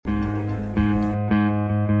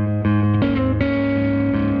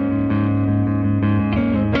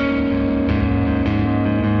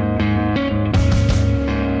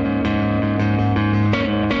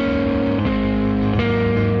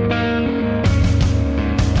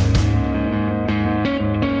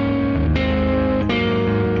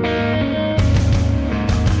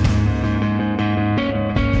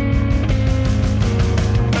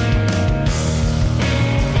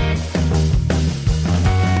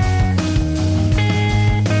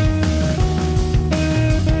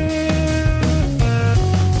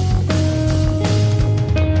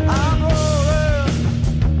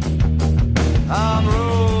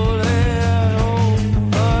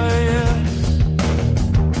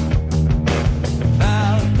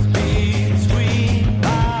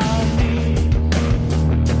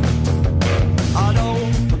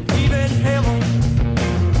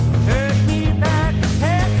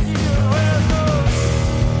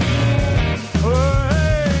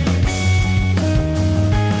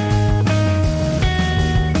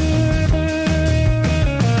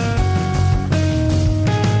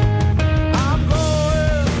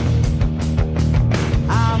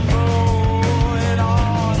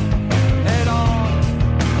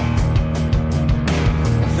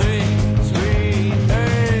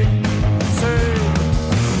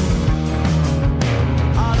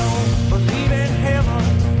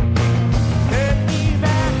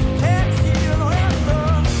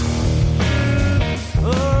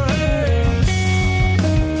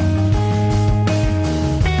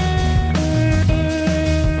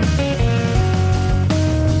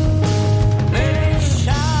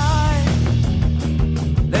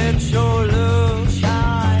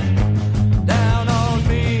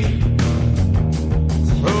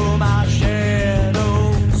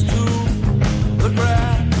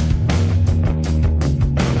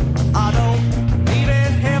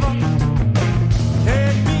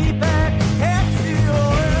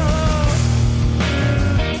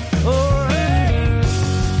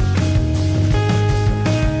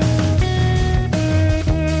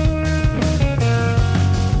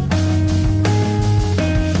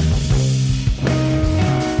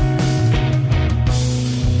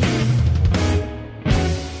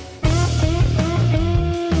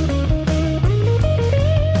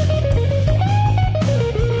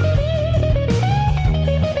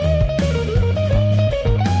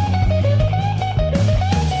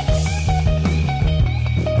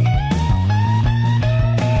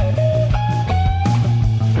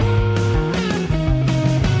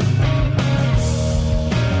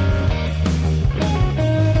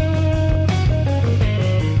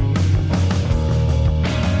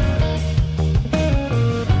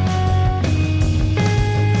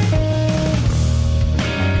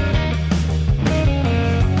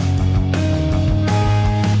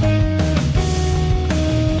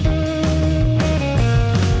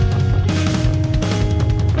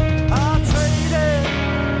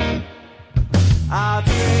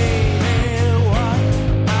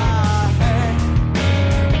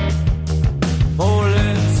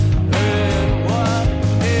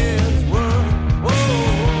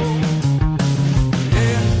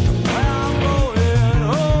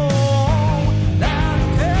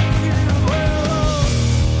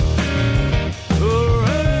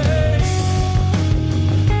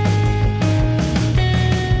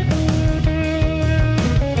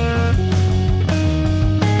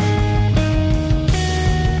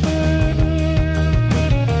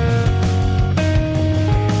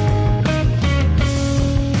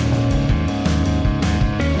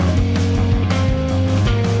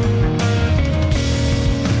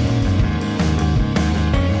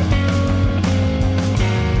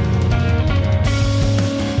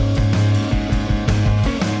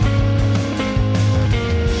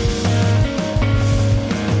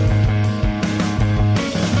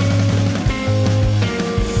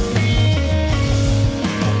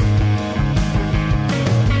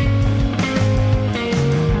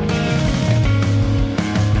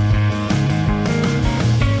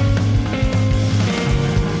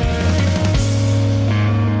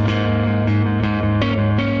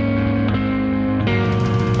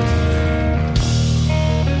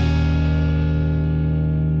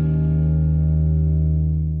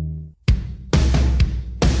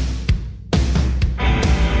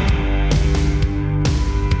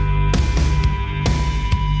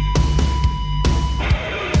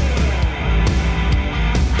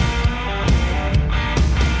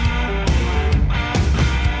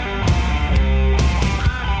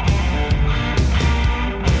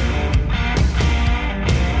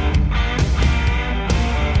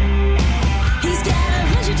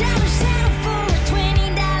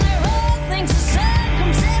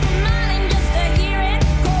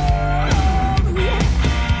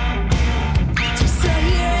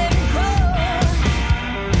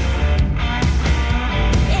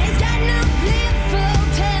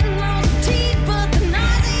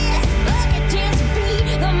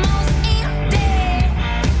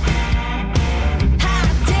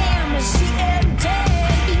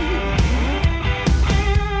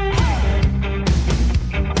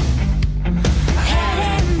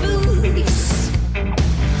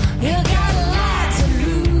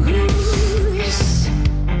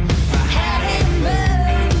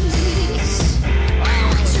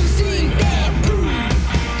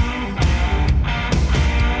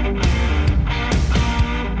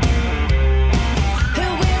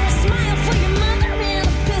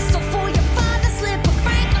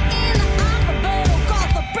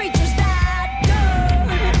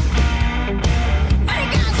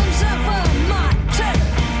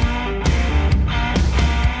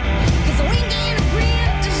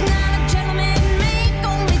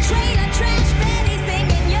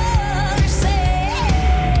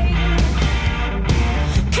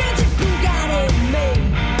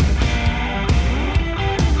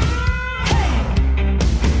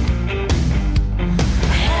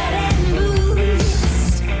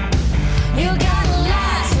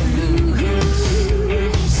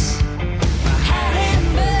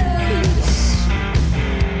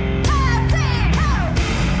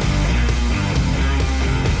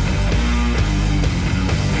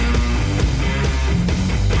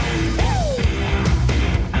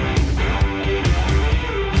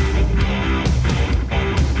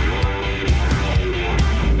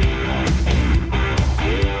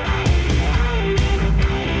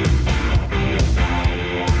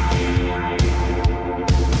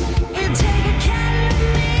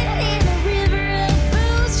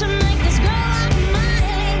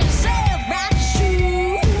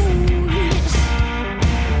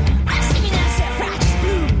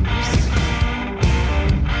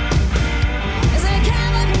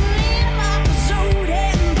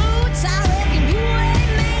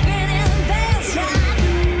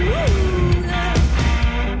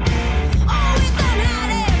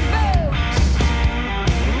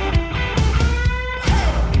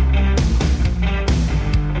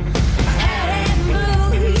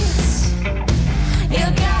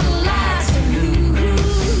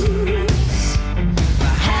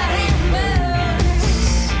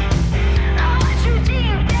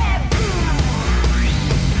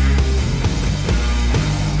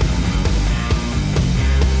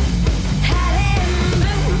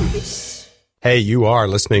Hey, you are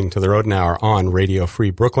listening to The Rodent Hour on Radio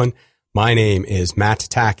Free Brooklyn. My name is Matt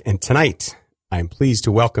Tack, and tonight I'm pleased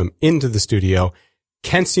to welcome into the studio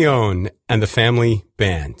Cancion and the Family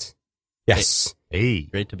Band. Yes. Hey.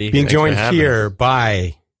 Great to be here. Being joined here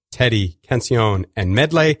by Teddy, Cancion, and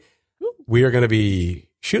Medley. We are going to be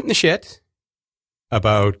shooting the shit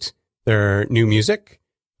about their new music,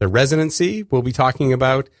 their residency. We'll be talking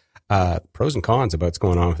about pros and cons about what's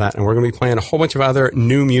going on with that. And we're going to be playing a whole bunch of other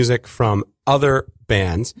new music from other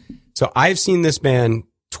bands. So I've seen this band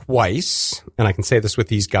twice, and I can say this with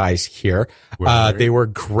these guys here. They were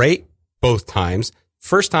great both times.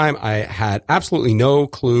 First time I had absolutely no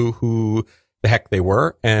clue who the heck they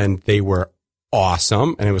were, and they were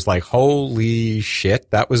awesome. And it was like, holy shit.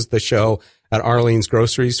 That was the show at Arlene's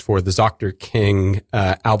Groceries for the Dr. King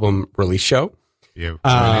album release show. Yeah,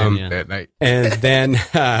 that night. And then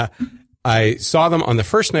I saw them on the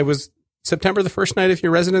first night. Was September the first night of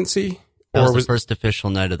your residency? That was the first official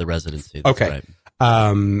night of the residency. That's okay.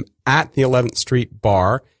 Right. At the 11th Street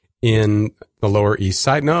Bar in the Lower East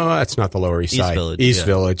Side. No, that's not the Lower East Side. Village, East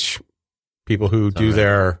Village. People who do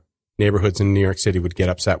their neighborhoods in New York City would get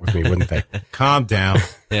upset with me, wouldn't they? Calm down.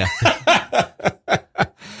 Yeah.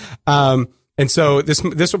 And so this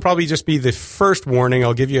will probably just be the first warning.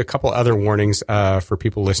 I'll give you a couple other warnings for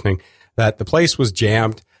people listening that the place was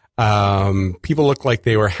jammed. People looked like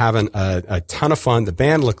they were having a ton of fun. The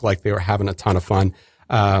band looked like they were having a ton of fun.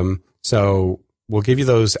 So we'll give you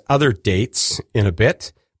those other dates in a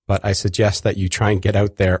bit, but I suggest that you try and get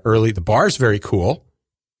out there early. The bar's very cool.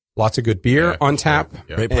 Lots of good beer on tap.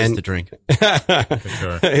 Yeah. Great place to drink. For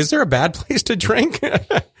sure. Is there a bad place to drink?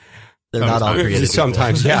 They're not all created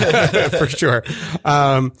sometimes, yeah, for sure.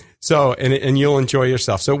 So, and you'll enjoy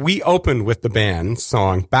yourself. So we opened with the band's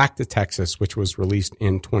song Back to Texas, which was released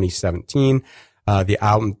in 2017. The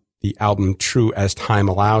album True as Time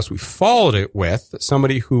Allows. We followed it with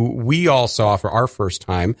somebody who we all saw for our first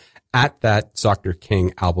time at that Dr.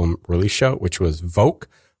 King album release show, which was Voke,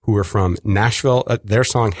 who are from Nashville. Their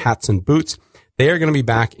song Hats and Boots. They are going to be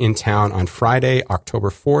back in town on Friday, October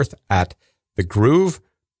 4th at The Groove.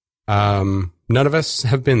 None of us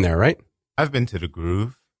have been there, right? I've been to the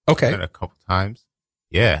Groove. Okay. A couple times.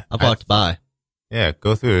 Yeah. I walked by. Yeah,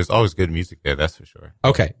 go through. There's always good music there, that's for sure.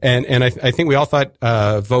 Okay. And I think we all thought,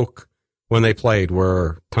 Voke, when they played,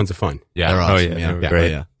 were tons of fun. Yeah. They're awesome. Yeah.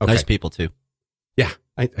 Great. Yeah. Okay. Nice people too. Yeah.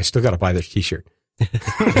 I still got to buy their t-shirt.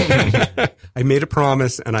 I made a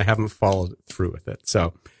promise and I haven't followed through with it.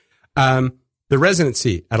 So, the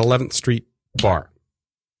residency at 11th Street Bar.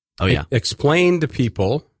 Oh yeah. Explain to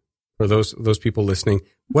people, for those people listening,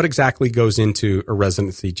 what exactly goes into a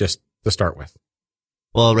residency just to start with.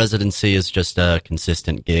 Well, residency is just a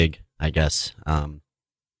consistent gig, I guess.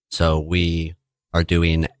 So we are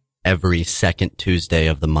doing every second Tuesday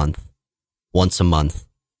of the month, once a month.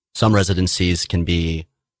 Some residencies can be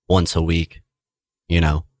once a week,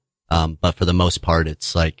 but for the most part,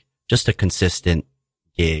 it's like just a consistent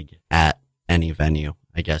gig at any venue,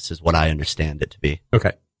 I guess is what I understand it to be.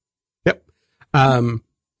 Okay. Yep.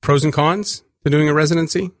 Pros and cons to doing a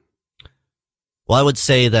residency? Well, I would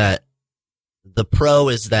say that the pro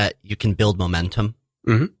is that you can build momentum,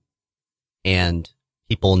 and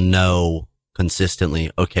people know consistently,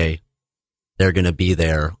 okay, they're going to be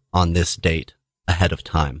there on this date ahead of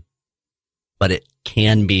time. But it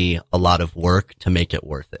can be a lot of work to make it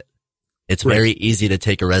worth it. It's very easy to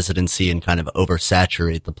take a residency and kind of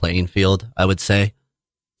oversaturate the playing field, I would say.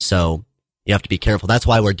 So you have to be careful. That's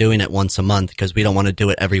why we're doing it once a month, because we don't want to do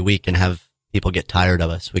it every week and have people get tired of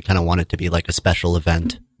us. We kind of want it to be like a special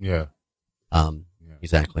event. Yeah.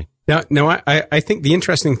 Exactly. Now, I think the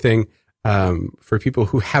interesting thing, for people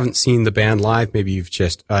who haven't seen the band live, maybe you've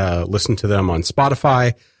just, listened to them on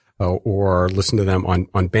Spotify, or listened to them on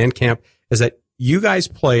Bandcamp, is that you guys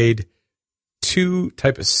played two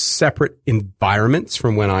type of separate environments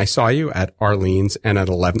from when I saw you at Arlene's and at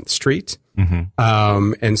 11th Street.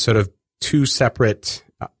 And sort of two separate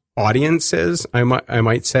audiences, I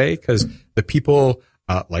might say, because the people,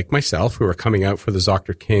 like myself, who are coming out for the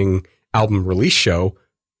Dr. King album release show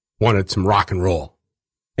wanted some rock and roll.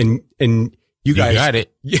 And you guys got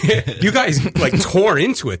it. You guys like tore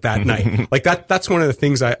into it that night. Like that's one of the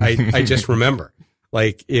things I just remember.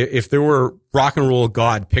 Like if there were rock and roll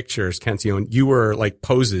God pictures, Cancion, you were like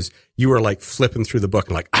poses, you were like flipping through the book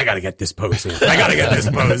and like, I gotta get this pose in. I gotta get this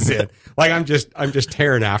pose in. Like I'm just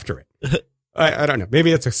tearing after it. I don't know.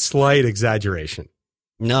 Maybe it's a slight exaggeration.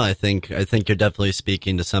 No, I think you're definitely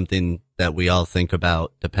speaking to something that we all think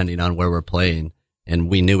about depending on where we're playing. And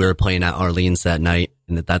we knew we were playing at Arlene's that night,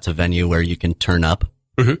 and that's a venue where you can turn up,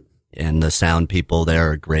 and the sound people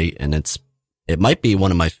there are great. And it might be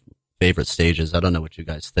one of my favorite stages. I don't know what you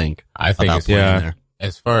guys think I think about it's, playing yeah. there.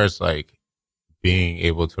 as far as like being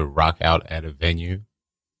able to rock out at a venue,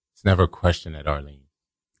 it's never a question at Arlene.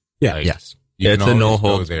 Yeah. Like, Yes. you It's can a no always go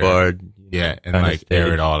holds there. barred. Yeah, and kinda like air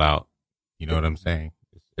stage. it all out. You know what I'm saying?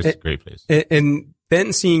 It's a great place. And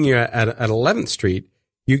then seeing you at 11th Street,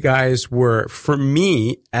 you guys were, for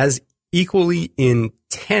me, as equally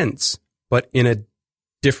intense, but in a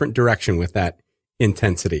different direction with that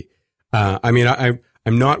intensity. I mean,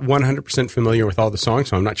 I'm not 100% familiar with all the songs,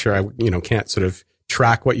 so I'm not sure can't sort of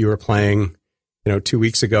track what you were playing, 2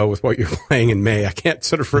 weeks ago with what you were playing in May. I can't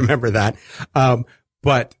sort of remember that.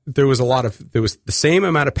 But there was there was the same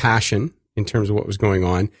amount of passion in terms of what was going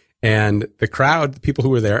on. And the crowd, the people who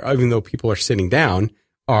were there, even though people are sitting down,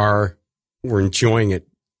 were enjoying it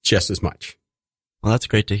just as much. Well, that's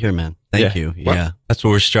great to hear, man. Thank Yeah. you. Well, Yeah. That's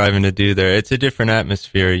what we're striving to do there. It's a different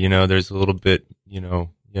atmosphere, there's a little bit, you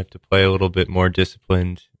have to play a little bit more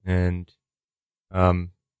disciplined and,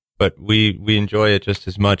 but we enjoy it just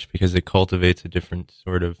as much because it cultivates a different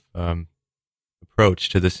sort of, approach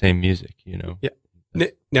to the same music, Yeah.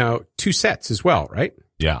 Now, 2 sets as well, right?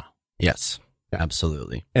 Yeah. Yes. Yeah.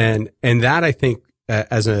 Absolutely. And that I think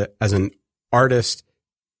as an artist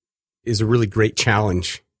is a really great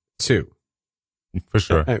challenge too. For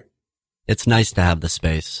sure. It's nice to have the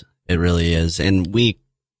space. It really is. And we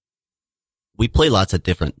play lots of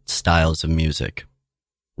different styles of music,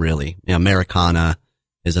 really. Americana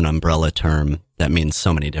is an umbrella term that means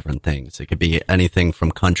so many different things. It could be anything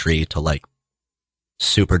from country to like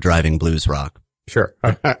super driving blues rock. Sure.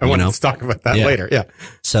 I want to talk about that later. Yeah.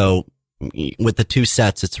 So with the 2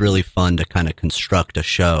 sets, it's really fun to kind of construct a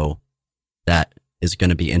show that is going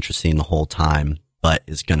to be interesting the whole time, but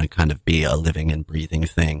is going to kind of be a living and breathing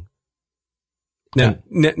thing. Now,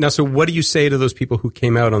 so what do you say to those people who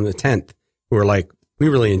came out on the 10th who are like, we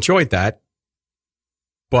really enjoyed that,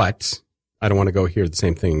 but I don't want to go hear the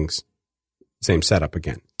same things, same setup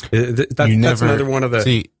again? That's another one of the...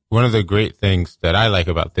 See, one of the great things that I like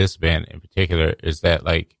about this band in particular is that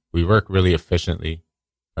like we work really efficiently,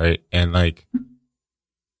 right? And like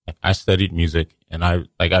I studied music and I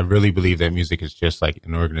really believe that music is just like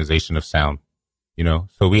an organization of sound,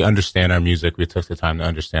 so we understand our music. We took the time to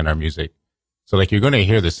understand our music. So like you're going to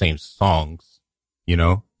hear the same songs,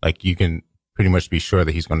 like you can pretty much be sure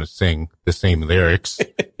that he's going to sing the same lyrics,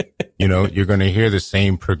 you're going to hear the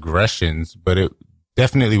same progressions, but it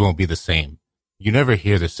definitely won't be the same. You never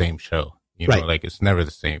hear the same show, Right. like it's never the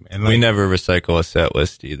same. And like, we never recycle a set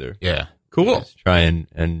list either. yeah, Cool. Just try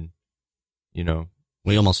and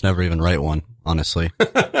We almost never even write one, honestly.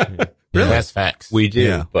 Really? that's facts. we do,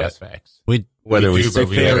 Yeah. but That's facts. whether we do, stick but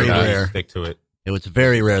we very never together or not, rare. stick to it. It was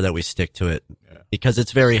very rare that we stick to it because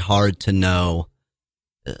it's very hard to know.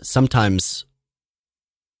 Sometimes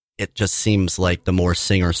it just seems like the more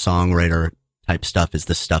singer-songwriter type stuff is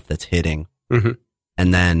the stuff that's hitting. Mhm.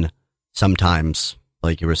 And then sometimes,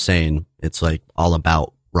 like you were saying, it's like all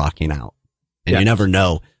about rocking out. And Yeah. you never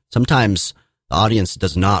know. Sometimes the audience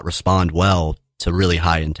does not respond well to really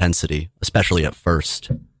high intensity, especially at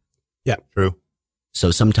first. True.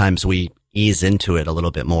 So sometimes we ease into it a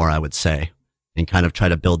little bit more, I would say, and kind of try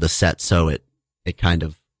to build the set so it kind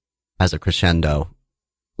of has a crescendo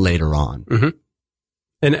later on.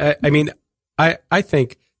 And I mean, I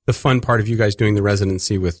think the fun part of you guys doing the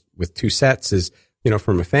residency with 2 sets is,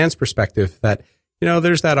 from a fan's perspective that,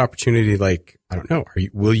 there's that opportunity, like, I don't know,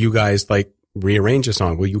 will you guys like rearrange a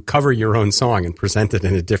song? Will you cover your own song and present it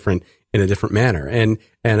in a different manner? And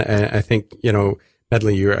I think,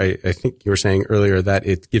 Medley, I think you were saying earlier that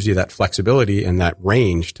it gives you that flexibility and that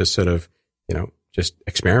range to sort of, just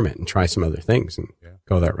experiment and try some other things and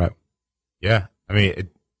go that route. Yeah. I mean,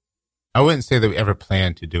 I wouldn't say that we ever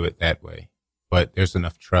planned to do it that way, but there's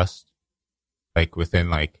enough trust, like within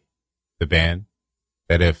like the band,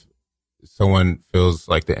 that if someone feels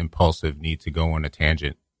like the impulsive need to go on a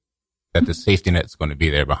tangent, that the safety net's going to be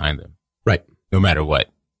there behind them. Right. No matter what,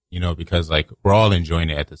 because like we're all enjoying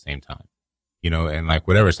it at the same time, and like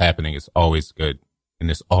whatever's happening is always good and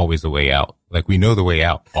there's always a way out. Like we know the way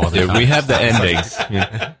out all the time. we have the endings.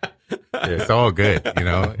 It's all good,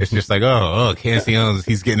 It's just like, oh, Cancion,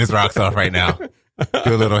 he's getting his rocks off right now.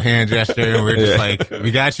 Do a little hand gesture, and we're just like, we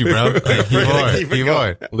got you, bro. Like, keep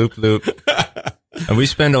on. Loop. And we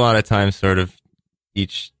spend a lot of time sort of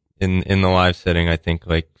each in the live setting, I think,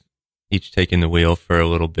 like each taking the wheel for a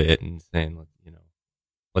little bit and saying,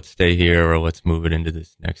 let's stay here or let's move it into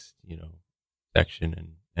this next,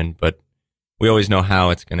 section. But we always know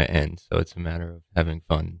how it's going to end. So it's a matter of having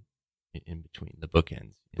fun in between the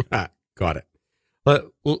bookends. Got it.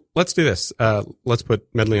 Let's do this. Let's put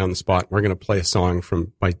Medley on the spot. We're going to play a song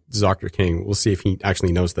by Dr. King. We'll see if he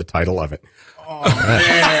actually knows the title of it. Oh,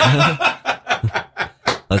 man.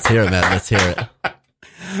 Let's hear it, man. Let's hear it.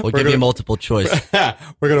 We'll give you multiple choice.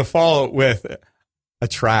 We're going to follow with a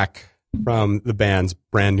track from the band's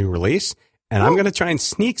brand new release. And I'm going to try and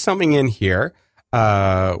sneak something in here,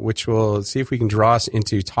 which will see if we can draw us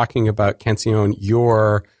into talking about Cancion,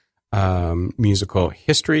 your musical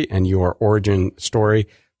history and your origin story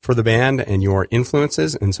for the band and your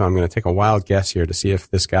influences. And so I'm going to take a wild guess here to see if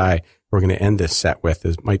this guy we're going to end this set with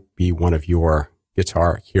might be one of your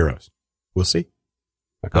guitar heroes. We'll see.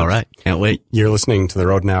 Okay. All right. Can't wait. You're listening to The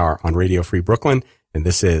Rodent Hour on Radio Free Brooklyn, and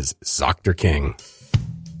this is Dr. King.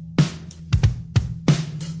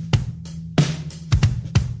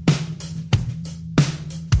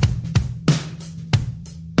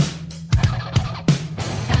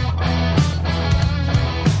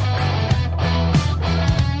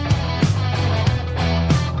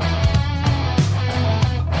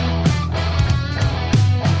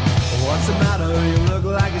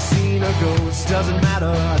 Doesn't matter,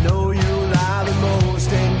 I know you lie the most.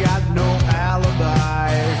 Ain't got no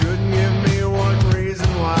alibi. Couldn't give me one reason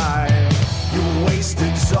why. You were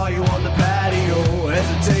wasted, saw you on the patio.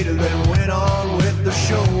 Hesitated, then went on with the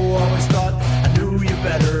show. Always thought I knew you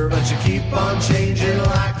better, but you keep on changing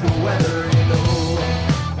like the weather, you know.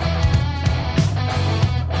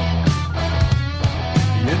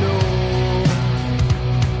 You know,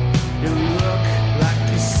 you look like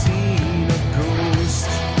you seen a ghost.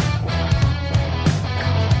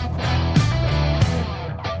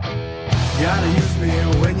 You gotta use me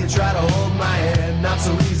when you try to hold my hand. Not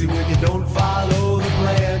so easy when you don't follow the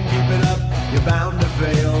plan. Keep it up, you're bound to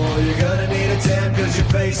fail. You're gonna need a tan cause your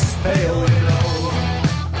face is pale, you know.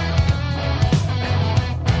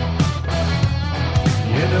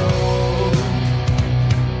 You know,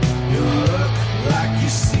 you look like you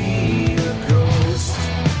seen a ghost.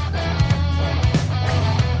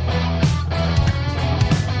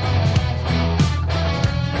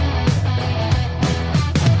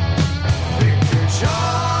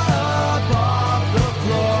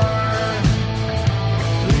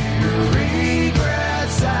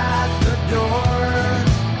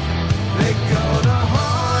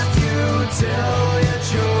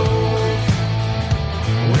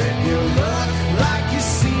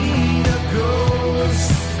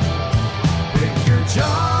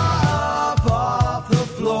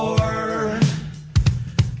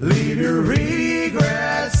 Leave your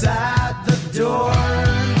regrets at the door.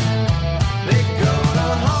 They're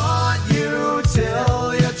gonna haunt you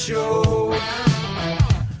till you choke.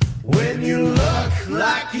 When you look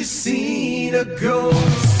like you've seen a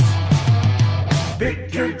ghost,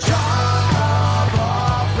 pick your job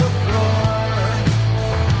off the floor.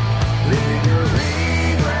 Leave your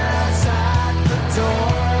regrets at the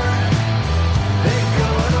door. They're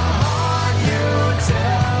gonna haunt you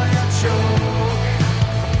till you choke.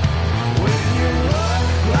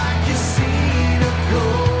 Like you seen a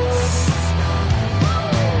ghost.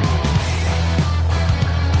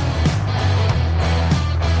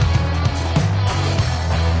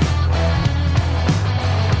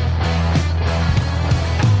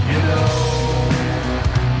 You know,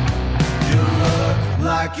 you look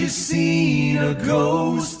like you seen a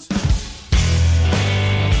ghost.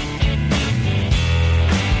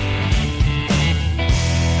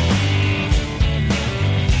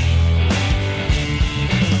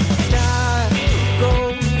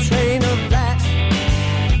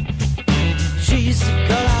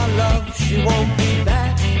 She won't be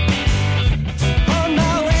back. On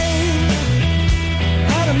my way,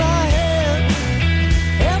 out of my head.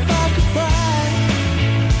 If I could fly,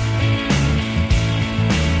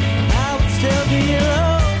 I would still be your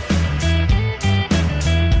own.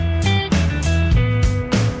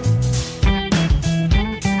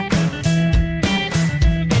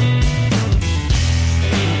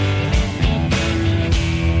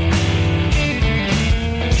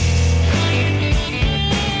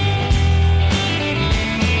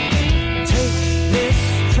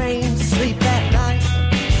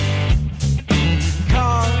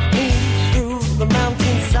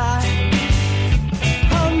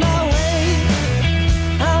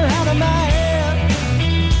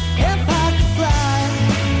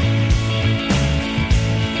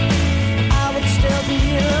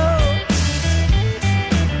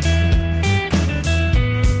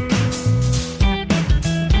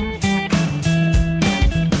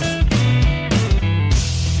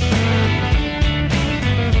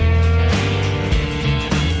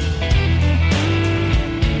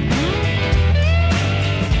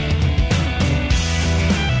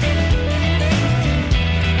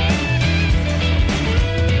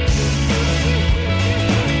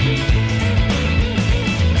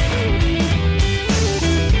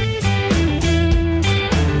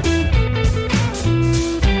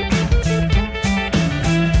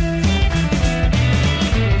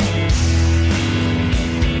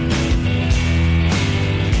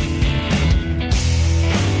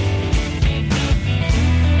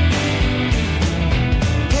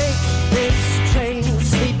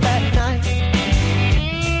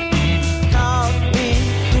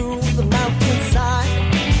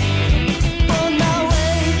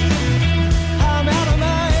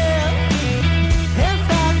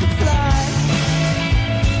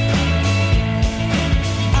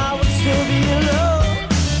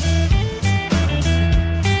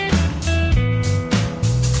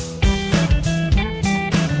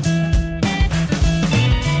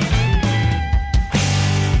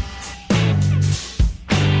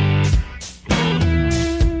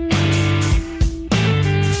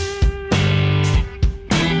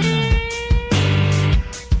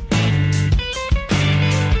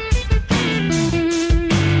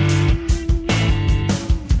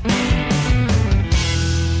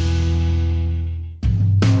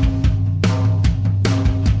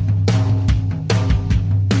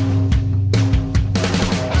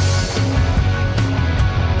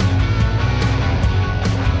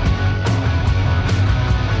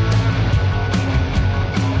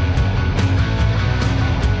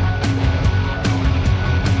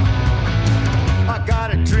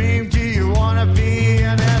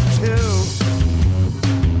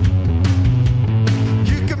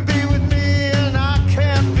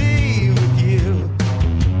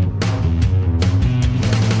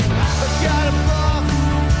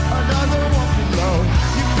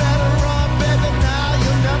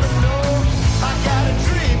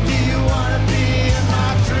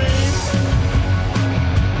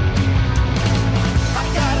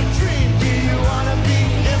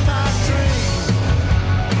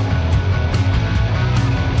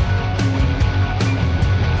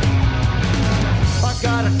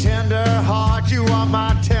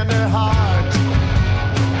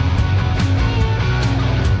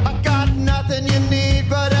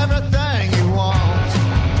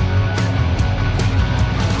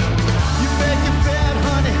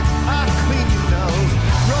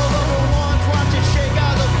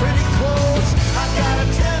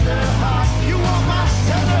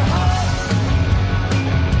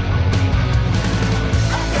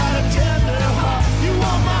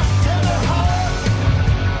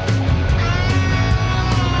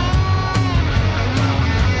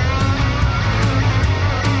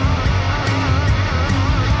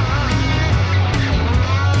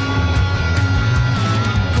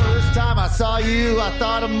 you. I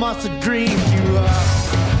thought I must have dreamed you up.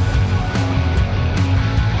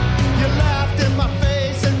 You laughed in my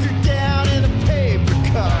face and threw down in a paper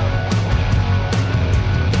cup.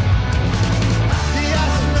 The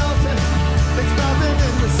ice is melting, there's nothing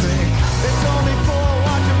in the sink. It's only for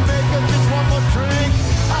watching makeup, just one more drink.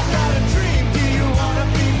 I got a dream, do you wanna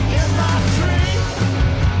be in my dream?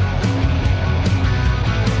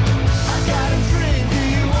 I got a dream, do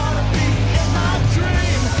you wanna be in my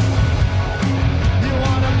dream? You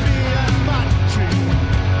wanna be in my dream?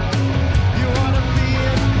 You wanna be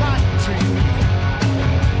in my dream?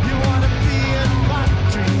 You wanna be in my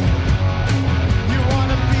dream? You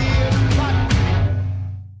wanna be in my dream?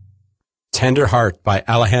 Tender Heart by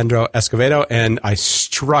Alejandro Escovedo, and I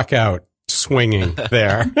struck out swinging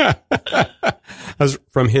there. That was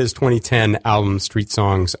from his 2010 album Street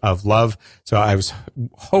Songs of Love. So I was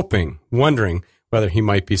wondering whether he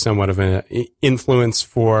might be somewhat of an influence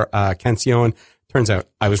for Cancion. Turns out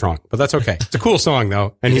I was wrong, but that's okay. It's a cool song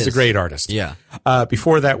though, and he's a great artist. Yeah.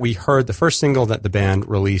 Before that, we heard the first single that the band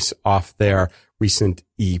released off their recent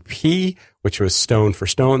EP, which was Stone for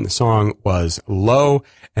Stone. The song was Low.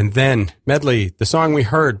 And then Medley, the song we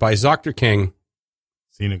heard by Dr. King.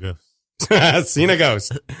 Seen a ghost. Seen a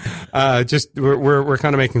ghost. We're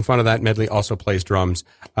kind of making fun of that. Medley also plays drums,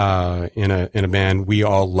 in a band we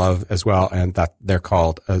all love as well. And that they're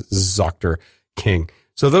called Dr. King.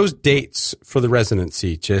 So those dates for the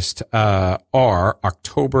residency just, are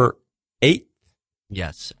October 8th.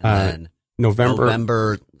 Yes. And then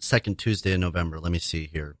November second Tuesday in November. Let me see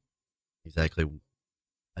here. Exactly.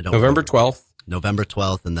 I don't November remember. 12th. November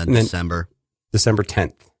 12th and then And then December. December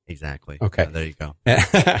 10th. Exactly. Okay. There you go.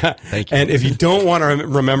 Thank you. And if you don't want to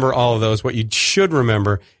remember all of those, what you should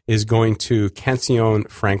remember is going to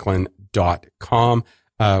cancionfranklin.com,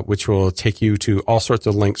 which will take you to all sorts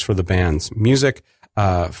of links for the band's music,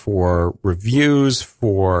 for reviews,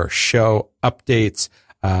 for show updates,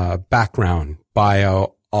 background,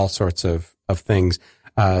 bio, all sorts of things.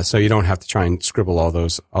 So you don't have to try and scribble all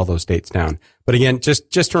those dates down. But again,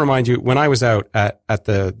 just to remind you, when I was out at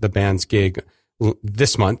the band's gig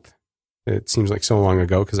this month, it seems like so long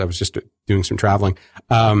ago because I was just doing some traveling.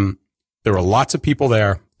 There were lots of people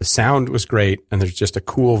there. The sound was great, and there's just a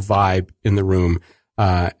cool vibe in the room.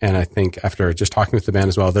 And I think after just talking with the band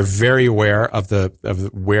as well, they're very aware of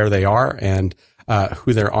where they are and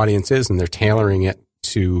who their audience is, and they're tailoring it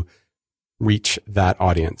to reach that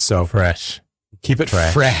audience. So Fresh. keep it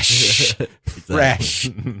fresh. Fresh.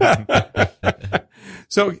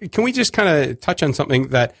 So can we just kind of touch on something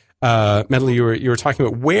that Medley, you were talking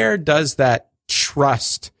about? Where does that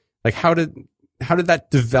trust, like how did that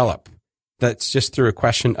develop? That's just through a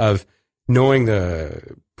question of knowing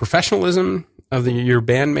the professionalism of your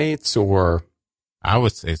bandmates, or? I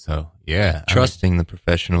would say so. Yeah. Trusting the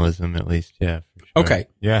professionalism, at least. Yeah. For sure. Okay.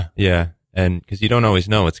 Yeah. Yeah. And because you don't always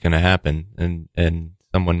know what's going to happen, and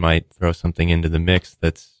someone might throw something into the mix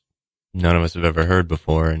that's none of us have ever heard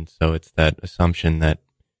before. And so it's that assumption that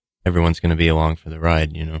everyone's going to be along for the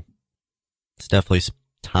ride, you know? It's definitely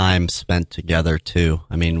time spent together too.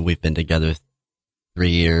 I mean, we've been together 3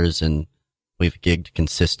 years and we've gigged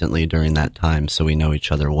consistently during that time, so we know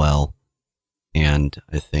each other well. And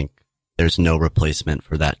I think there's no replacement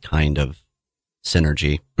for that kind of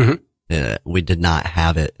synergy. Mm-hmm. We did not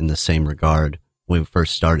have it in the same regard. When we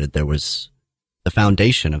first started, there was the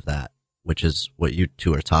foundation of that, which is what you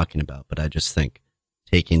two are talking about. But I just think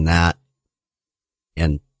taking that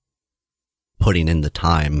and putting in the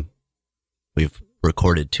time, we've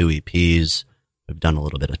recorded 2 EPs. We've done a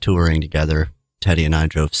little bit of touring together. Teddy and I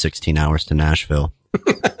drove 16 hours to Nashville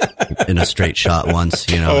in a straight shot once,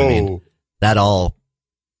 you know what I mean? That all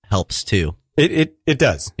helps too. It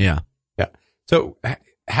does. Yeah. Yeah. So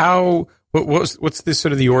what's this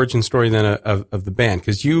sort of the origin story then of the band?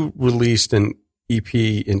 Cause you released an EP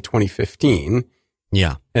in 2015.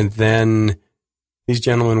 Yeah. And then these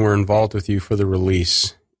gentlemen were involved with you for the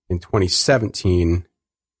release in 2017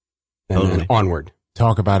 and then onward.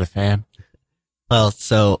 Talk about it, fam. Well,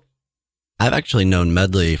 so I've actually known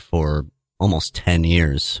Medley for almost 10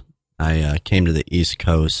 years. I came to the East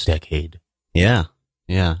Coast. Decade. Yeah.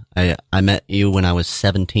 Yeah. I met you when I was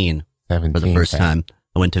 17 for the first time.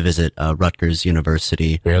 I went to visit Rutgers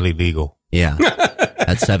University. Barely legal. Yeah.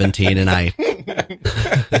 At 17, and I...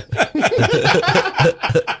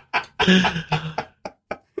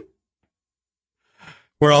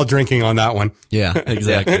 We're all drinking on that one. Yeah,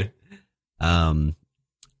 exactly.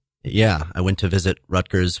 Yeah, I went to visit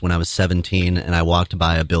Rutgers when I was 17, and I walked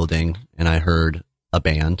by a building, and I heard a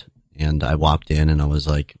band, and I walked in, and I was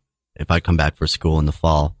like, if I come back for school in the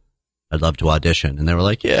fall, I'd love to audition. And they were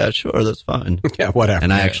like, yeah, sure, that's fine. Yeah, whatever.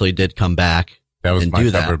 And I actually did come back, That was and my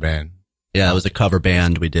do cover that. band. Yeah, it was a cover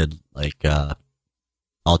band. We did like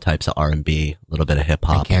all types of R&B, a little bit of hip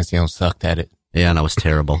And hop. Cancion sucked at it. Yeah, and I was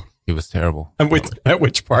terrible. He was terrible. And at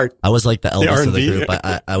which part? I was like the Elvis of the R&B?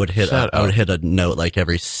 group. I would hit Shut I would up. hit a note like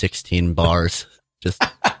every 16 bars. Just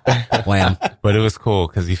wham. But it was cool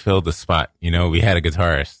because he filled the spot. You know, we had a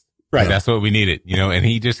guitarist. Right. That's what we needed, you know, and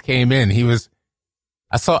he just came in.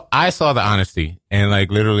 I saw the honesty, and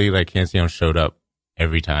like literally like Cancion showed up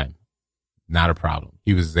every time. Not a problem.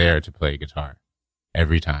 He was there to play guitar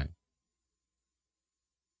every time.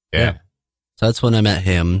 Yeah. So that's when I met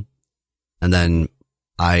him. And then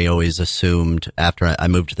I always assumed after I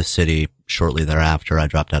moved to the city shortly thereafter, I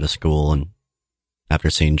dropped out of school. And after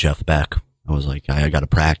seeing Jeff Beck, I was like, I got to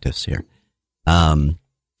practice here. And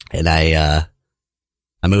I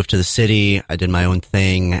moved to the city. I did my own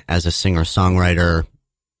thing as a singer-songwriter.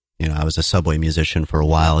 You know, I was a subway musician for a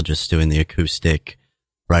while, just doing the acoustic,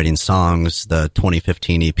 writing songs. The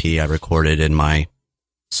 2015 EP I recorded in my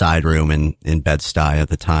side room in Bed-Stuy at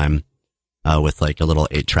the time, with like a little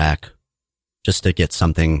 8-track, just to get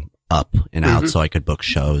something up and out so I could book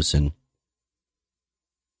shows. And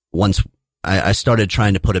once I started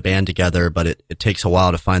trying to put a band together, but it takes a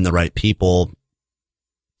while to find the right people.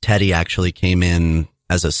 Teddy actually came in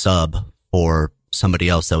as a sub for somebody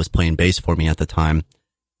else that was playing bass for me at the time.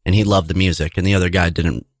 And he loved the music, and the other guy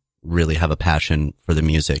didn't really have a passion for the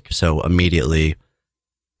music. So immediately,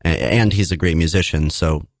 and he's a great musician.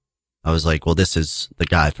 So I was like, well, this is the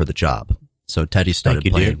guy for the job. So Teddy started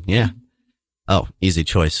playing. dude. Yeah. Oh, easy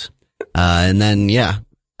choice. And then, yeah,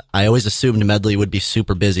 I always assumed Medley would be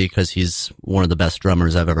super busy because he's one of the best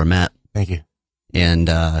drummers I've ever met. Thank you. And,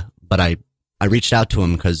 but I reached out to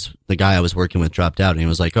him because the guy I was working with dropped out, and he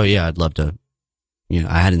was like, oh yeah, I'd love to, you know,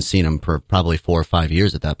 I hadn't seen him for probably 4 or 5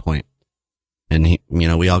 years at that point. And he, you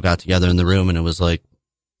know, we all got together in the room, and it was like,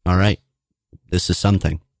 all right, this is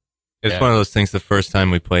something. It's Yeah. one of those things. The first time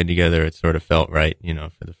we played together, it sort of felt right. You know,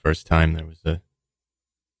 for the first time, there was a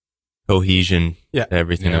cohesion Yeah. to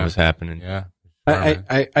everything Yeah. that was happening. Yeah. Sure, man.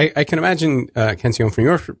 I can imagine, Cancion, from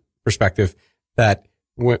your perspective, that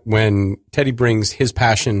when Teddy brings his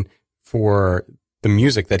passion for the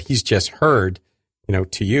music that he's just heard, you know,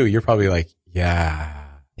 to you, you're probably like, yeah.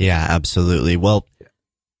 Yeah, absolutely. Well,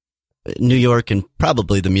 New York and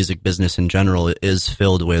probably the music business in general is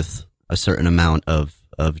filled with a certain amount of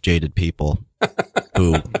jaded people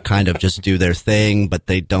who kind of just do their thing, but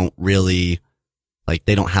they don't really, like,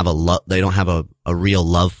 they don't have a real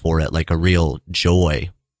love for it, like a real joy.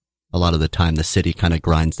 A lot of the time the city kind of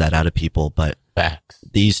grinds that out of people, but Facts.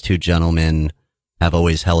 these two gentlemen have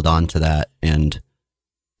always held on to that. And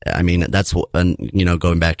I mean, that's what, and, you know,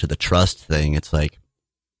 going back to the trust thing, it's like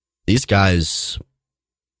these guys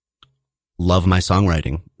love my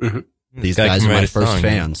songwriting. These Guy guys can are write my a first song,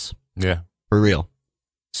 fans, Yeah. for real.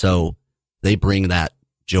 So they bring that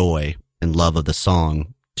joy and love of the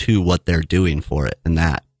song to what they're doing for it. And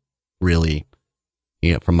that really,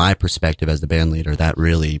 you know, from my perspective as the band leader, that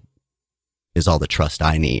really is all the trust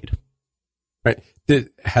I need. Right.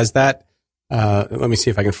 Has that, let me see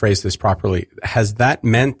if I can phrase this properly. Has that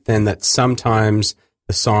meant then that sometimes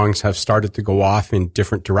the songs have started to go off in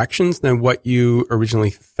different directions than what you originally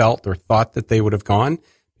felt or thought that they would have gone?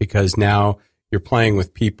 Because now you're playing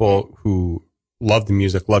with people who love the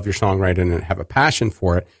music, love your songwriting, and have a passion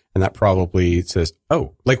for it. And that probably says,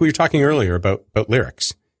 oh, like we were talking earlier about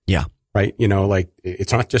lyrics. Yeah. Right. You know, like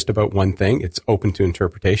it's not just about one thing. It's open to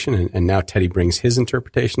interpretation. And now Teddy brings his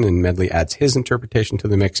interpretation and Medley adds his interpretation to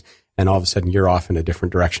the mix. And all of a sudden you're off in a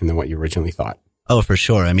different direction than what you originally thought. Oh, for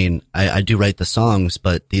sure. I mean, I do write the songs,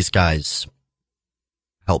 but these guys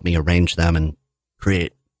help me arrange them and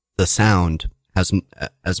create the sound. Has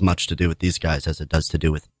as much to do with these guys as it does to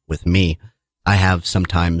do with me. I have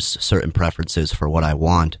sometimes certain preferences for what I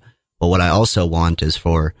want, but what I also want is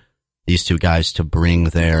for these two guys to bring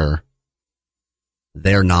their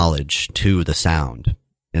knowledge to the sound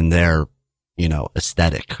and their, you know,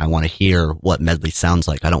 aesthetic. I want to hear what Medley sounds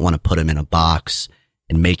like. I don't want to put him in a box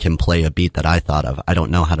and make him play a beat that I thought of. I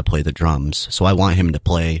don't know how to play the drums. So I want him to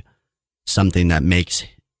play something that makes,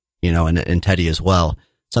 you know, and Teddy as well,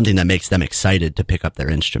 something that makes them excited to pick up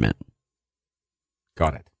their instrument.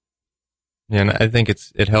 Got it. Yeah, and I think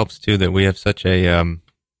it helps too that we have such a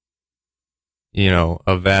you know,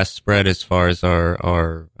 a vast spread as far as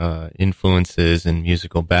our influences and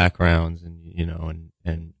musical backgrounds, and you know,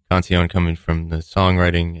 and Cancion coming from the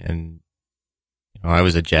songwriting, and you know, I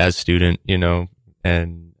was a jazz student, you know,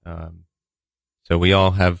 and so we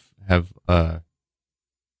all have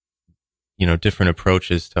you know, different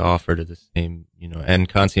approaches to offer to the same, you know, and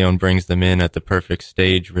Cancion brings them in at the perfect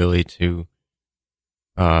stage really to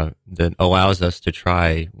that allows us to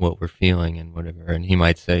try what we're feeling and whatever. And he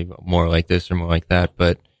might say more like this or more like that,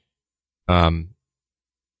 but,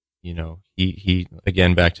 you know, he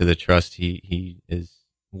again, back to the trust, he is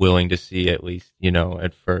willing to see at least, you know,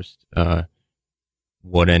 at first,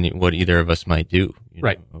 what either of us might do.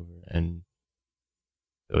 Right. And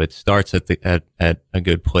so it starts at a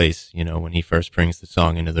good place, you know, when he first brings the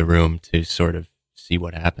song into the room to sort of see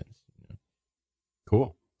what happens.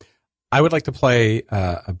 Cool. I would like to play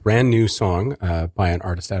a brand new song by an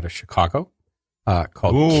artist out of Chicago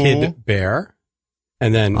called Kid Bear.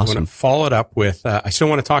 And then I'm going to follow it up with, I still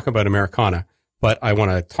want to talk about Americana, but I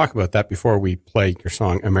want to talk about that before we play your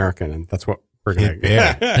song American. And that's what we're going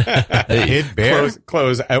to Kid Bear.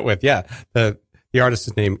 Close out with. Yeah. The artist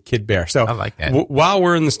is named Kid Bear. So I like that. While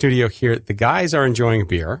we're in the studio here, the guys are enjoying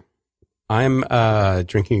beer. I'm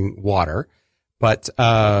drinking water, but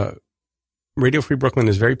Radio Free Brooklyn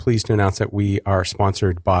is very pleased to announce that we are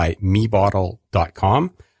sponsored by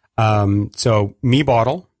MeBottle.com. So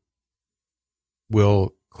MeBottle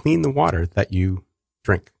will clean the water that you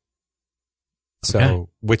drink. So,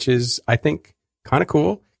 which is, I think, kind of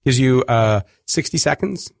cool. Gives you 60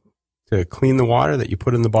 seconds to clean the water that you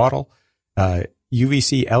put in the bottle.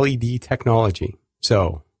 UVC LED technology.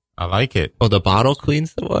 So I like it. Oh, the bottle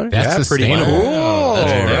cleans the water? That's pretty cool. Wow.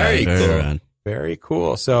 Very Very cool. Very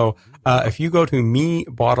cool. So if you go to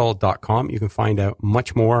mebottle.com, you can find out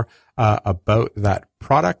much more about that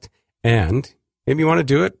product. And maybe you want to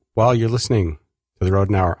do it while you're listening to The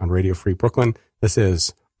Rodent Hour on Radio Free Brooklyn. This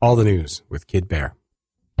is All the News with Kid Bear.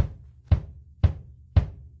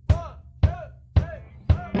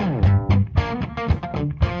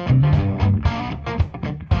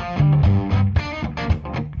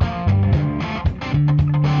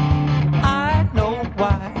 I know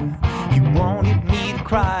why you wanted me to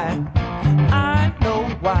cry. I know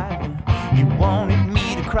why you wanted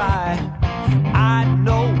me to cry. I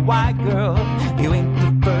know why, girl, you ain't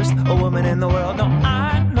the first woman in the world. No,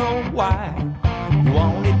 I know why you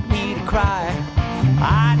wanted me to cry.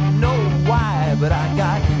 I know why, but I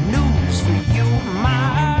got news for you,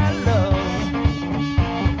 my love.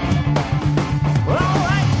 Well, all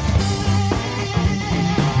right.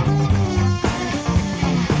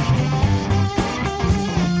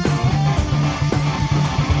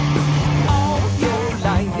 All your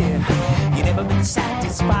life, yeah, you never been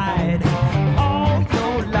satisfied. All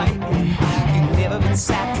your life, yeah, you never been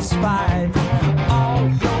satisfied. All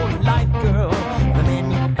your life, girl, the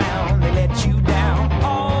men you found, they let you down.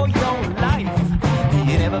 All your life,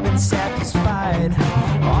 you never been satisfied.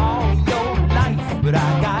 All your life, but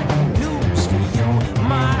I got news for you,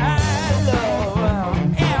 my love.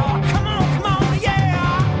 Yeah, come on, yeah.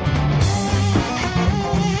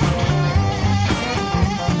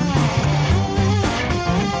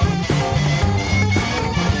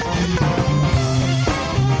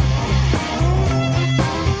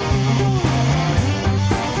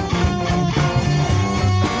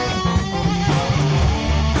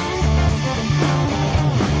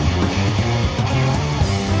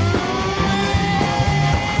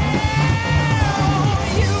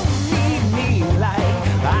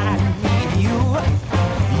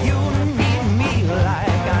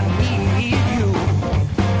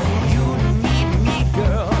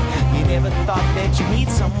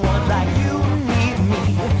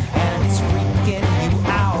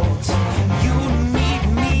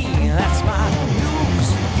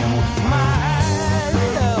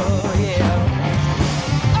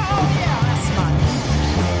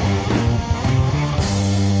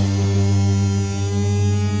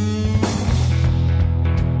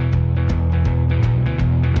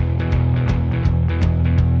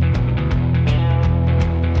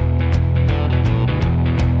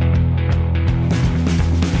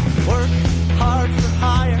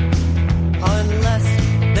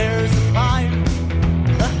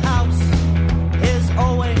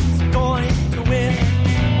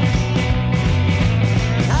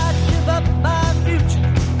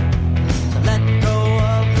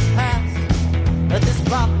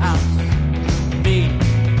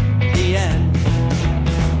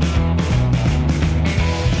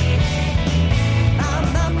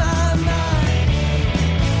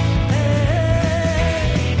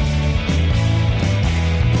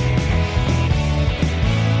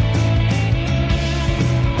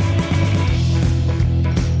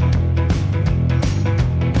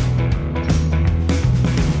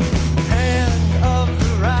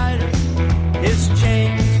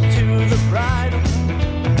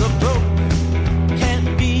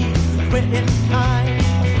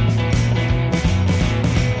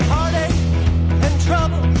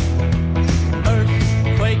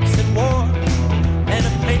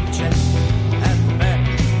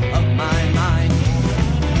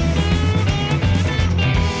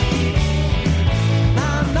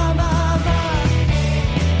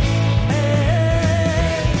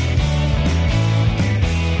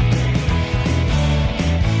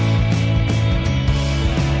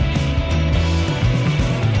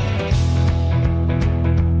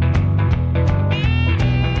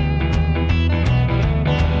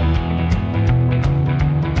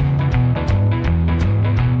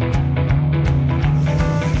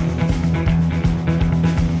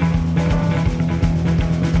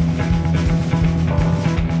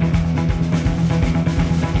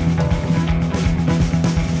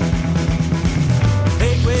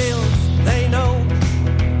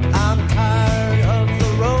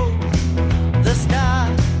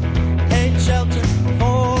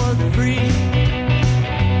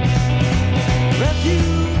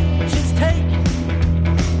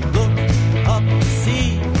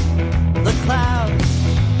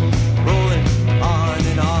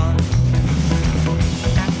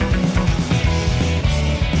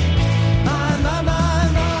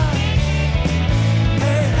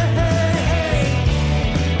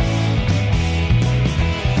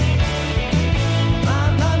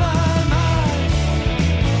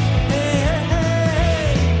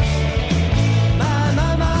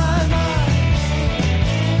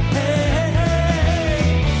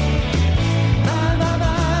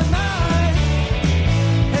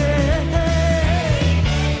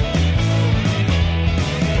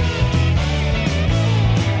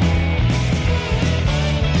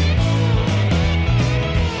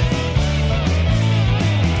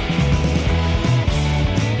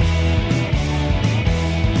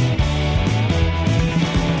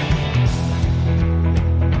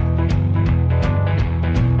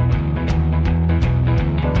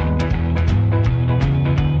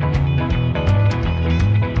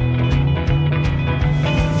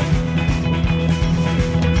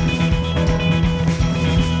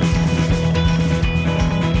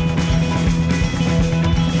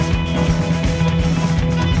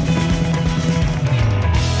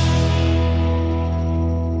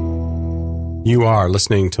 You are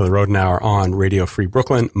listening to the Rodent Hour on Radio Free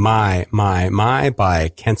Brooklyn. My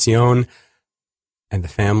by Cancion and the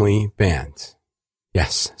Family Band.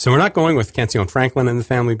 Yes. So we're not going with Cancion Franklin and the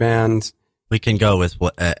Family Band. We can go with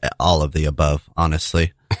all of the above,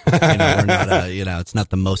 honestly. We're not it's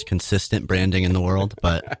not the most consistent branding in the world,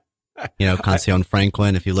 but, Cancion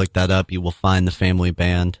Franklin, if you look that up, you will find the Family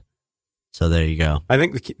Band. So there you go. I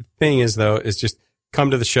think the key thing is, though, is just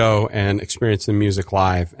come to the show and experience the music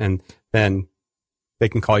live, and then they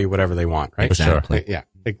can call you watatever they want, right? Exactly. Yeah,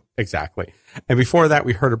 exactly. And before that,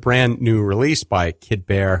 we heard a brand new release by Kid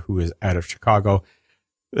Bear, who is out of Chicago.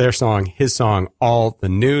 His song, All the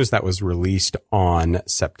News, that was released on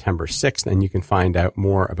September 6th. And you can find out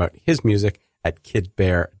more about his music at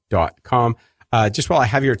kidbear.com. Just while I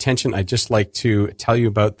have your attention, I'd just like to tell you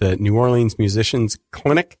about the New Orleans Musicians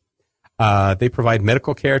Clinic. They provide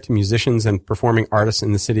medical care to musicians and performing artists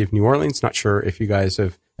in the city of New Orleans. Not sure if you guys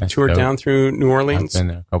have toured down through New Orleans. I've been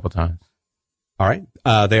there a couple times. All right.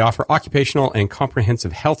 They offer occupational and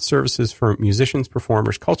comprehensive health services for musicians,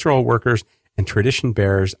 performers, cultural workers, and tradition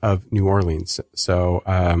bearers of New Orleans. So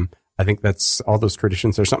I think that's all those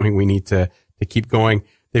traditions are something we need to keep going.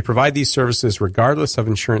 They provide these services regardless of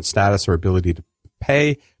insurance status or ability to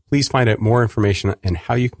pay. Please find out more information and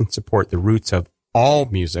how you can support the roots of all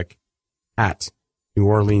music at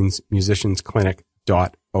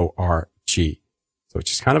neworleansmusiciansclinic.org. So it's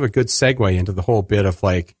just kind of a good segue into the whole bit of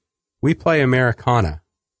like, we play Americana.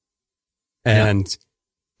 And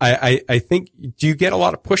I think, do you get a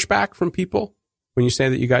lot of pushback from people when you say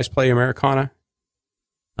that you guys play Americana?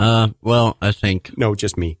 Well, I think. No,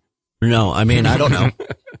 just me. No, I mean, I don't know.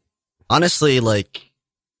 Honestly,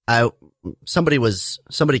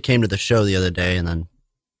 somebody came to the show the other day and then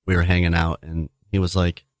we were hanging out and he was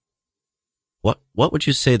like, what would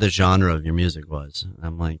you say the genre of your music was? And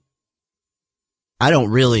I'm like, I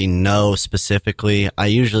don't really know specifically. I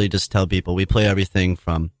usually just tell people we play everything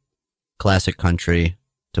from classic country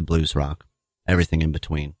to blues rock, everything in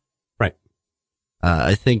between. Right.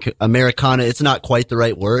 I think Americana, it's not quite the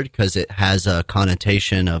right word because it has a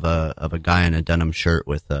connotation of a guy in a denim shirt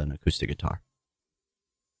with an acoustic guitar,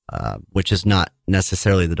 which is not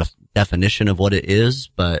necessarily the definition of what it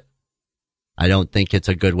is, but I don't think it's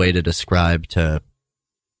a good way to describe to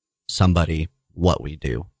somebody what we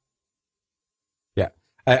do. Yeah.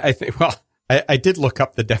 I think, well, I did look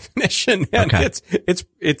up the definition and Okay.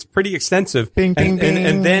 it's pretty extensive. Bing, bing,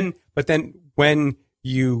 bing. But then when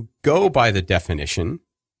you go by the definition,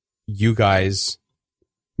 you guys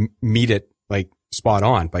meet it like spot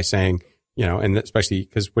on by saying, and especially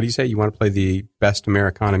because what do you say? You want to play the best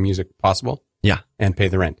Americana music possible? Yeah. And pay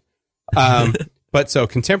the rent. But so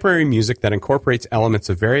contemporary music that incorporates elements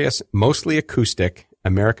of various, mostly acoustic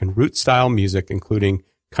American root style music, including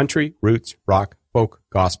country, roots, rock, folk,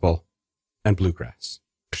 gospel, and bluegrass.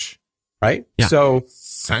 Right? Yeah. So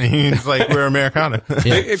Sounds like we're Americana.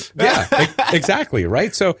 exactly.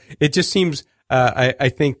 Right. So it just seems, I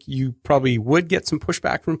think you probably would get some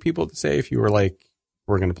pushback from people to say, if you were like,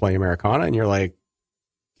 we're going to play Americana, and you're like,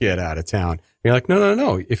 get out of town. And you're like,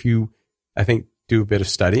 no. If you, I think, do a bit of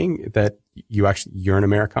studying, that you're an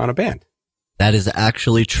Americana band. That is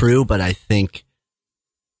actually true, but I think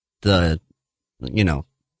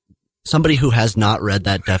somebody who has not read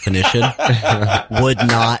that definition would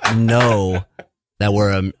not know that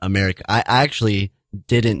we're American. I actually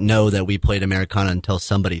didn't know that we played Americana until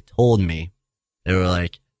somebody told me. They were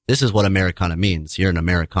like, this is what Americana means. You're an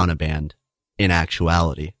Americana band in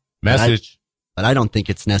actuality. Message. But I don't think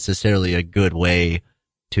it's necessarily a good way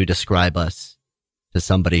to describe us to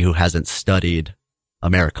somebody who hasn't studied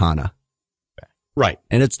Americana. Right.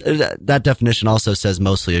 And it's that definition also says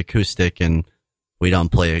mostly acoustic, and we don't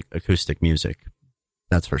play acoustic music.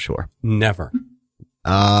 That's for sure. Never. It's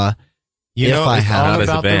all as a about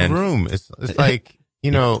the band. room. It's like,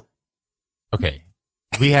 okay,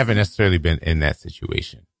 we haven't necessarily been in that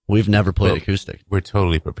situation. We've never played Well, acoustic. We're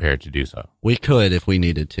totally prepared to do so. We could if we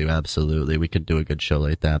needed to. Absolutely. We could do a good show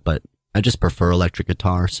like that, but I just prefer electric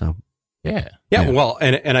guitar. So Yeah. Yeah. Well,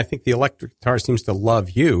 and I think the electric guitar seems to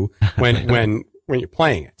love you when you're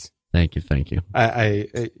playing it. thank you. I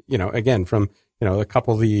again, from, a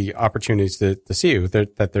couple of the opportunities to see you,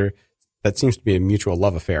 that seems to be a mutual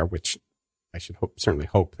love affair, which I should certainly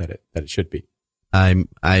hope that it should be.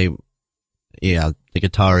 The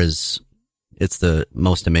guitar it's the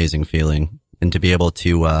most amazing feeling. And to be able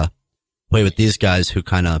to, play with these guys who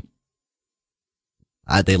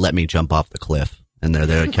they let me jump off the cliff and they're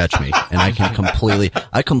there to catch me. And I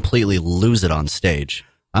completely lose it on stage.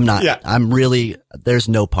 There's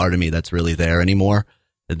no part of me that's really there anymore.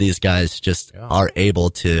 these guys just are able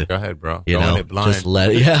to, Go ahead, bro. you Going know, it blind. just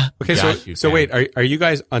let it, yeah. Okay, Got you, so Ken. wait, are you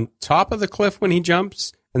guys on top of the cliff when he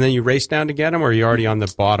jumps, and then you race down to get him, or are you already on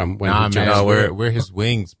the bottom when Nah, he man, jumps? we're his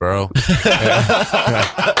wings, bro.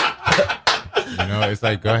 You know, it's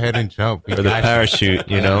like, go ahead and jump. We Or the got you. parachute,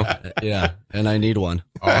 you know? Yeah, and I need one.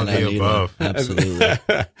 All And the I need above. one. Absolutely. Yeah,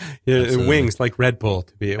 Absolutely. wings like Red Bull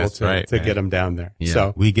to be able That's to right, to man. get him down there. Yeah.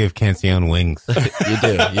 So We give Cancion wings. You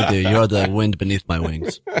do. You are the wind beneath my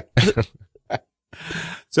wings.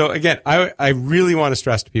 So again, I really want to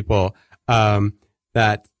stress to people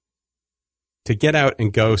that to get out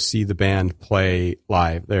and go see the band play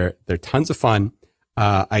live, they're tons of fun.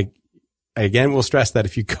 I again will stress that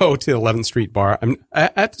if you go to the 11th Street Bar, I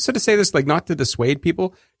have to sort of say this like not to dissuade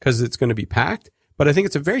people because it's going to be packed, but I think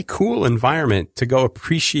it's a very cool environment to go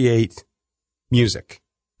appreciate music.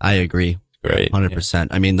 I agree. Great. 100%.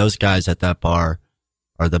 I mean, those guys at that bar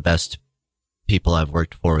are the best people I've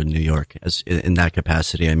worked for in New York as in that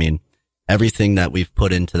capacity. I mean, everything that we've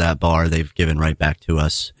put into that bar, they've given right back to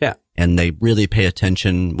us. Yeah. And they really pay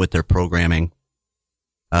attention with their programming.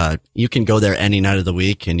 You can go there any night of the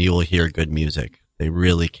week and you will hear good music. They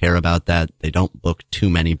really care about that. They don't book too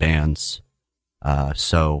many bands.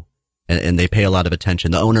 And they pay a lot of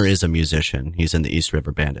attention. The owner is a musician. He's in the East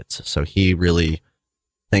River Bandits. So he really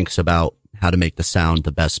thinks about how to make the sound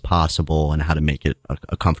the best possible and how to make it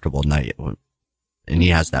a comfortable night. And he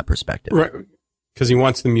has that perspective. Right. Because he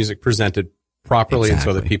wants the music presented properly and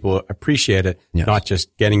so that Exactly. people appreciate it, Yes. not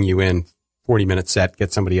just getting you in 40-minute set,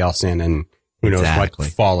 get somebody else in, and who knows Exactly.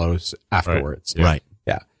 what follows afterwards. Yeah. Right.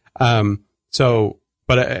 Yeah.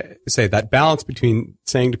 But I say that balance between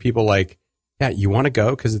saying to people like, yeah, you want to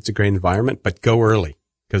go because it's a great environment, but go early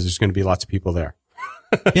because there's going to be lots of people there.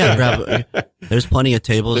 Yeah. There's plenty of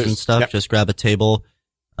tables and stuff. Yep. Just grab a table.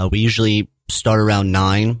 We usually start around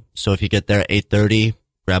 9. So if you get there at 8:30,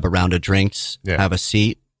 grab a round of drinks, Yeah. have a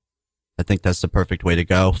seat. I think that's the perfect way to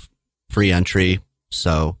go. Free entry.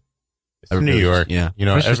 So It's New York. Yeah. You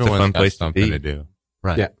know, It's just a everyone's fun got place to something be. to do.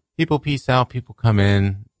 Right. Yeah. People peace out. People come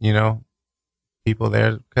in, you know, people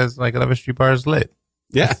there because like 11th Street Bar is lit.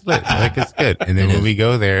 Yeah. It's lit. Like it's good. And then when we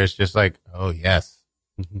go there, it's just like, oh yes.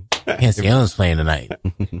 Cancion's playing tonight.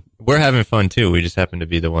 We're having fun too. We just happen to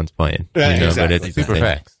be the ones playing. Yeah, you know, exactly. But it's Super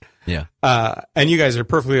facts. Yeah. And you guys are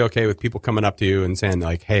perfectly okay with people coming up to you and saying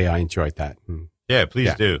like, hey, I enjoyed that. Yeah, please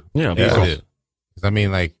Yeah. do. Yeah. Please cool. do. Because I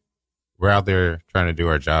mean, like, we're out there trying to do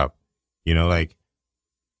our job. You know, like,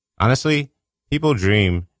 honestly, people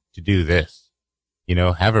dream to do this. You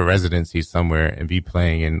know, have a residency somewhere and be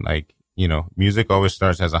playing. And like, you know, music always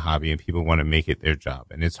starts as a hobby, and people want to make it their job,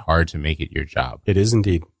 and it's hard to make it your job. It is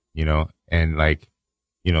indeed. You know, and like,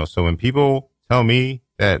 you know, so when people tell me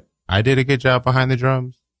that I did a good job behind the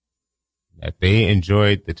drums, that they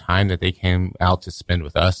enjoyed the time that they came out to spend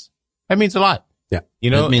with us, that means a lot. Yeah. You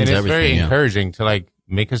know, It means and it's very everything, yeah. encouraging to like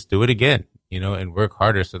make us do it again, you know, and work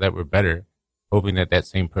harder so that we're better, hoping that that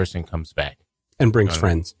same person comes back. And brings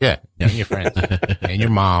friends. Yeah. And your friends and your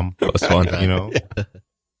mom, Plus one. you know.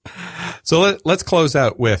 So let's close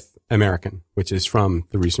out with American, which is from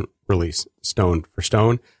the recent release, Stone for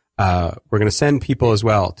Stone. We're going to send people as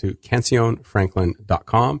well to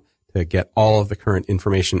cancionfranklin.com to get all of the current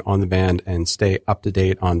information on the band and stay up to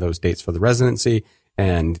date on those dates for the residency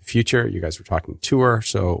and future. You guys were talking tour.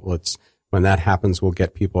 So when that happens, we'll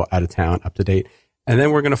get people out of town up to date. And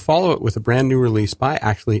then we're going to follow it with a brand new release by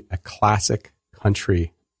actually a classic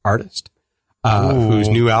country artist. Whose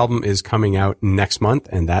new album is coming out next month,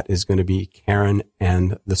 and that is going to be Karen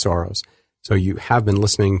and the Sorrows. So you have been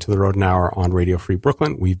listening to The Rodent Hour on Radio Free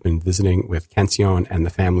Brooklyn. We've been visiting with Cancion and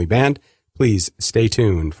the Family Band. Please stay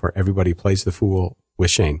tuned for Everybody Plays the Fool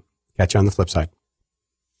with Shane. Catch you on the flip side.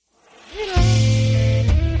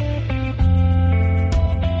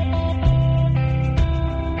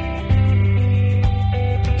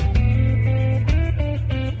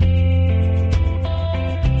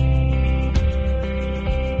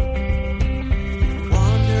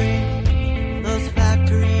 Wandering those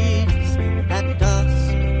factories at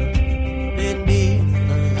dusk, beneath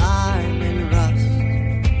the lime and rust,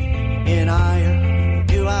 in iron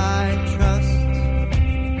do I trust?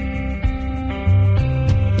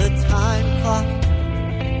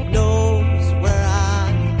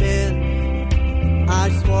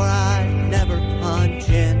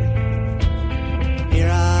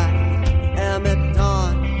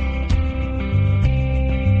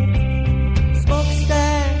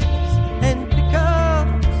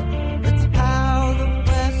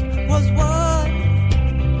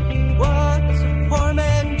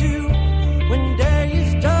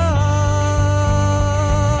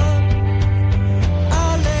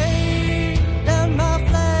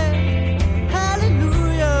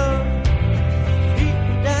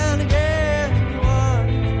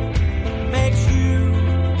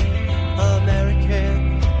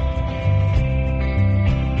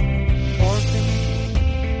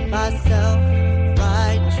 by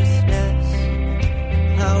self-righteousness.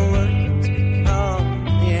 How working's become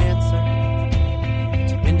the answer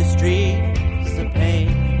to industries of pain.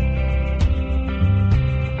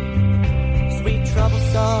 Sweet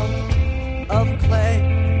troublesome of clay,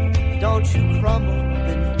 don't you crumble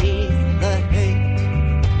beneath the hate.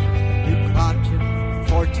 You clocked your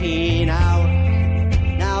 14 hours,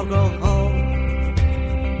 now go home.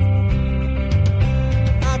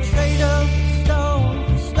 I trade them stone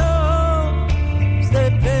for stone, 'cause they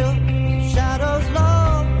build shadows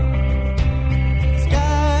long.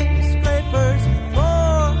 Skyscrapers,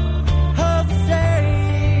 more of the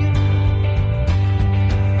same.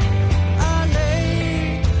 I lay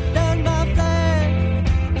down my flag,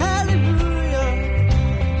 hallelujah,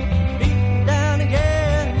 beaten down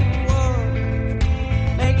again. What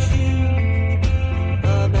makes you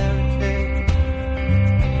American?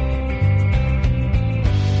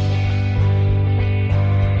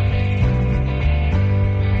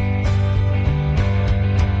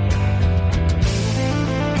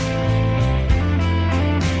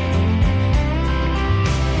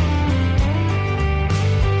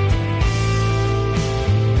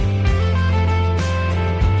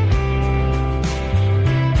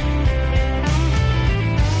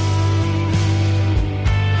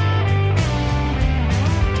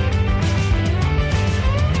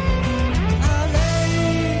 I lay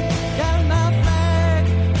down my flag,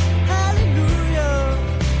 hallelujah,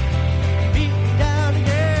 beaten down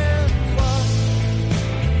again. What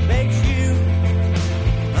makes you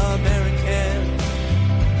American?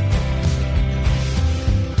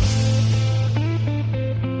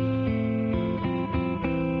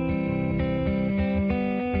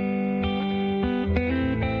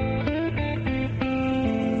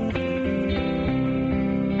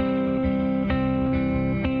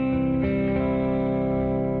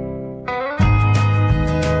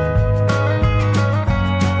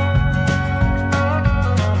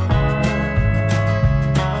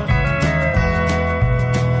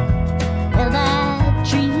 Well, I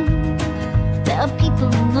dream there are people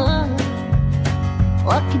in love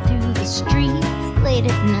walking through the streets late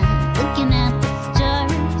at night, looking at the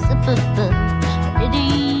stars up above. But it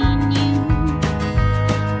ain't you,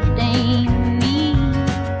 it ain't me.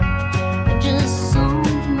 They're just some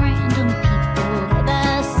random people that I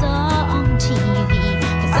saw on TV.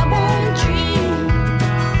 'Cause I won't dream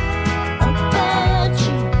about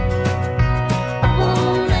you. I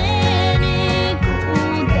won't let it go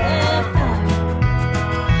that far.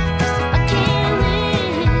 'Cause if I can't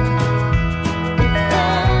live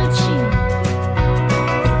without you,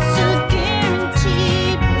 it's a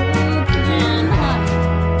guaranteed broken heart.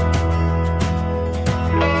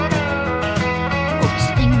 Most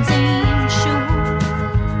things ain't sure,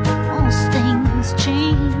 most things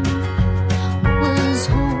change. What was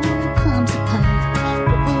whole comes apart,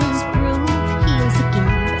 what was broke heals again.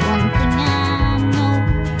 But one thing I know,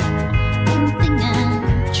 one thing I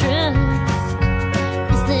trust,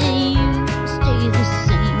 is that you stay the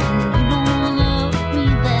same and you don't love me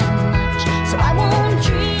that much. So I won't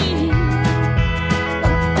dream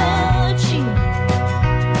about you.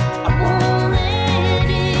 I won't let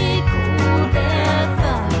it go that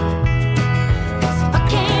far. 'Cause if I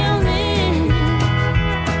can't live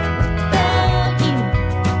without you,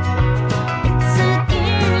 it's a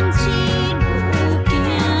guaranteed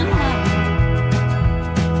broken heart.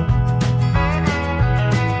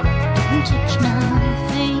 Don't touch my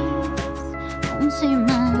face, don't say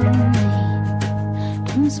my name,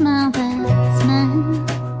 don't smile, that's mine.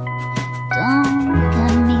 Don't look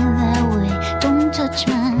at me that way, don't touch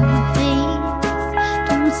my face,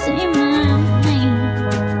 don't say my name,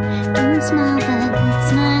 don't smile, that's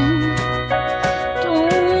mine.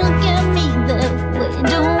 Don't look at me that way,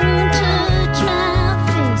 don't touch my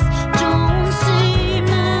face, don't say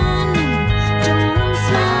my name, don't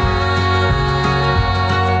smile,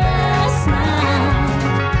 that's mine.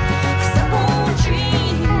 'Cause I won't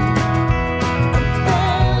dream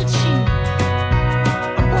about you.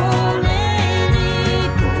 I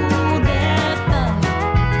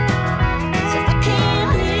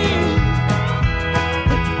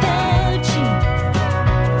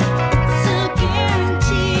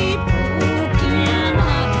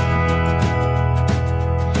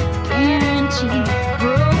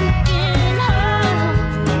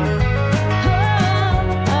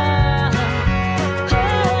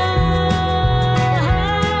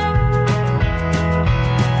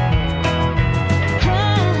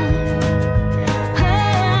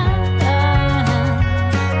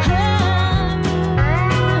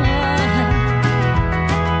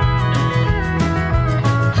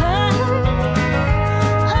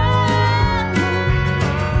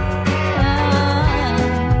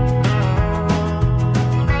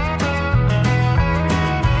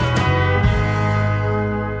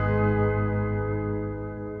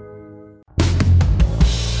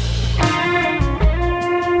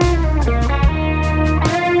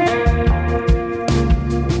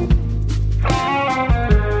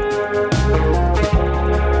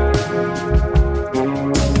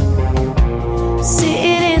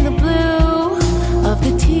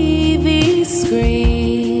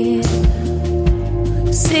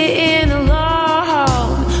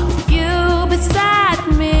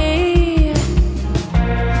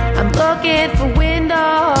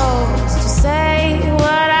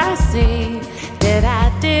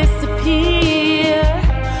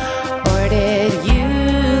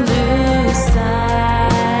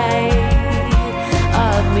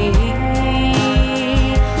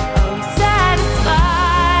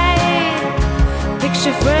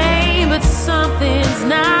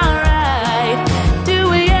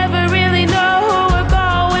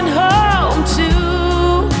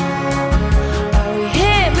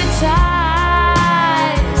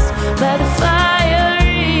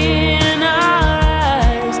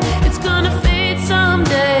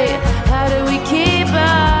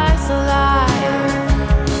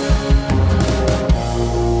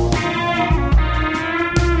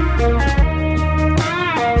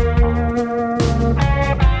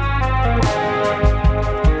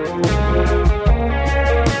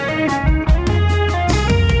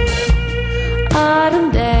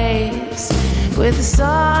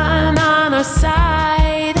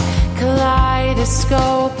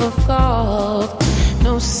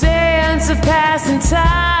passing time.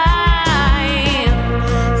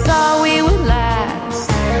 Thought we would last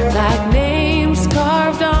like names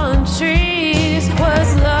carved on trees.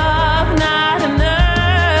 Was love not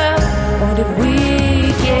enough, or did we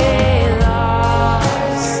get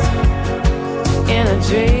lost in a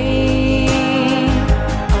dream?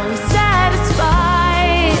 Are we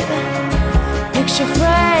satisfied? Picture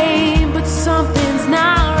frame, but something's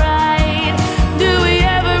not right. Do we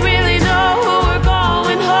ever really know who we're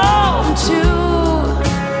going home to?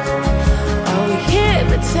 Are we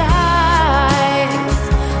hypnotized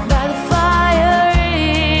by the fire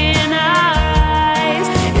in our eyes?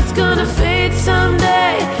 It's gonna fade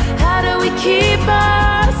someday. How do we keep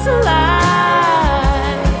us alive?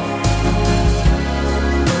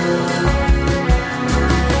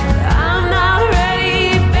 I'm not ready,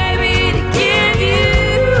 baby, to give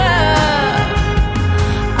you up.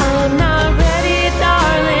 I'm not ready,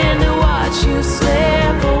 darling, to watch you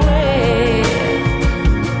slip away.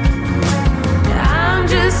 I'm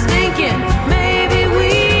just thinking maybe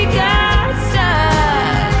we got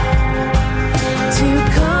stuck, too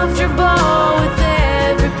comfortable with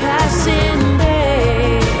every passing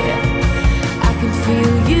day. I can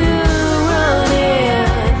feel you running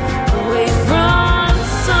away from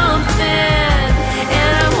something,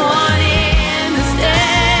 and I'm wanting to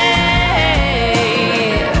stay.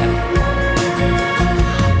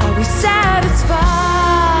 Are we satisfied?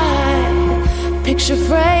 Picture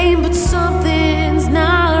frame, but something